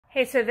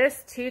Hey, so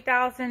this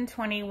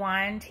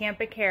 2021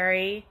 Tampa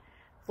Carry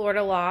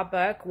Florida Law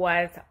book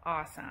was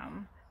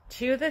awesome.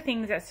 Two of the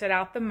things that stood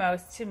out the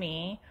most to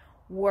me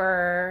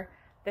were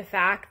the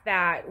fact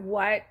that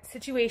what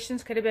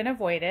situations could have been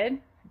avoided.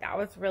 That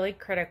was really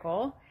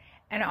critical.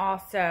 And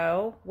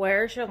also,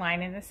 where's your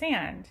line in the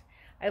sand?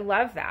 I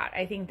love that.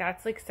 I think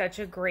that's like such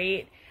a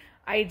great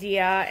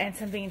idea and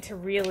something to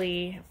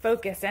really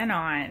focus in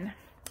on.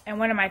 And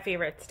one of my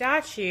favorite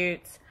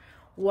statutes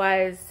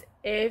was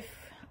if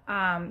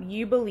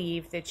you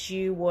believe that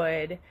you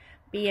would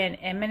be in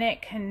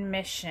imminent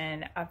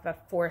commission of a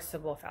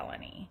forcible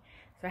felony.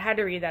 So I had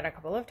to read that a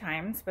couple of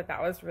times, but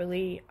that was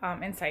really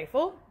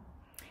insightful.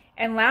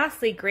 And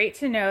lastly, great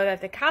to know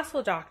that the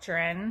castle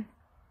doctrine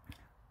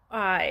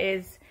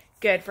is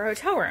good for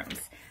hotel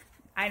rooms.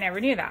 I never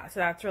knew that, so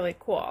that's really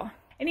cool.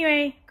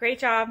 Anyway, great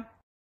job.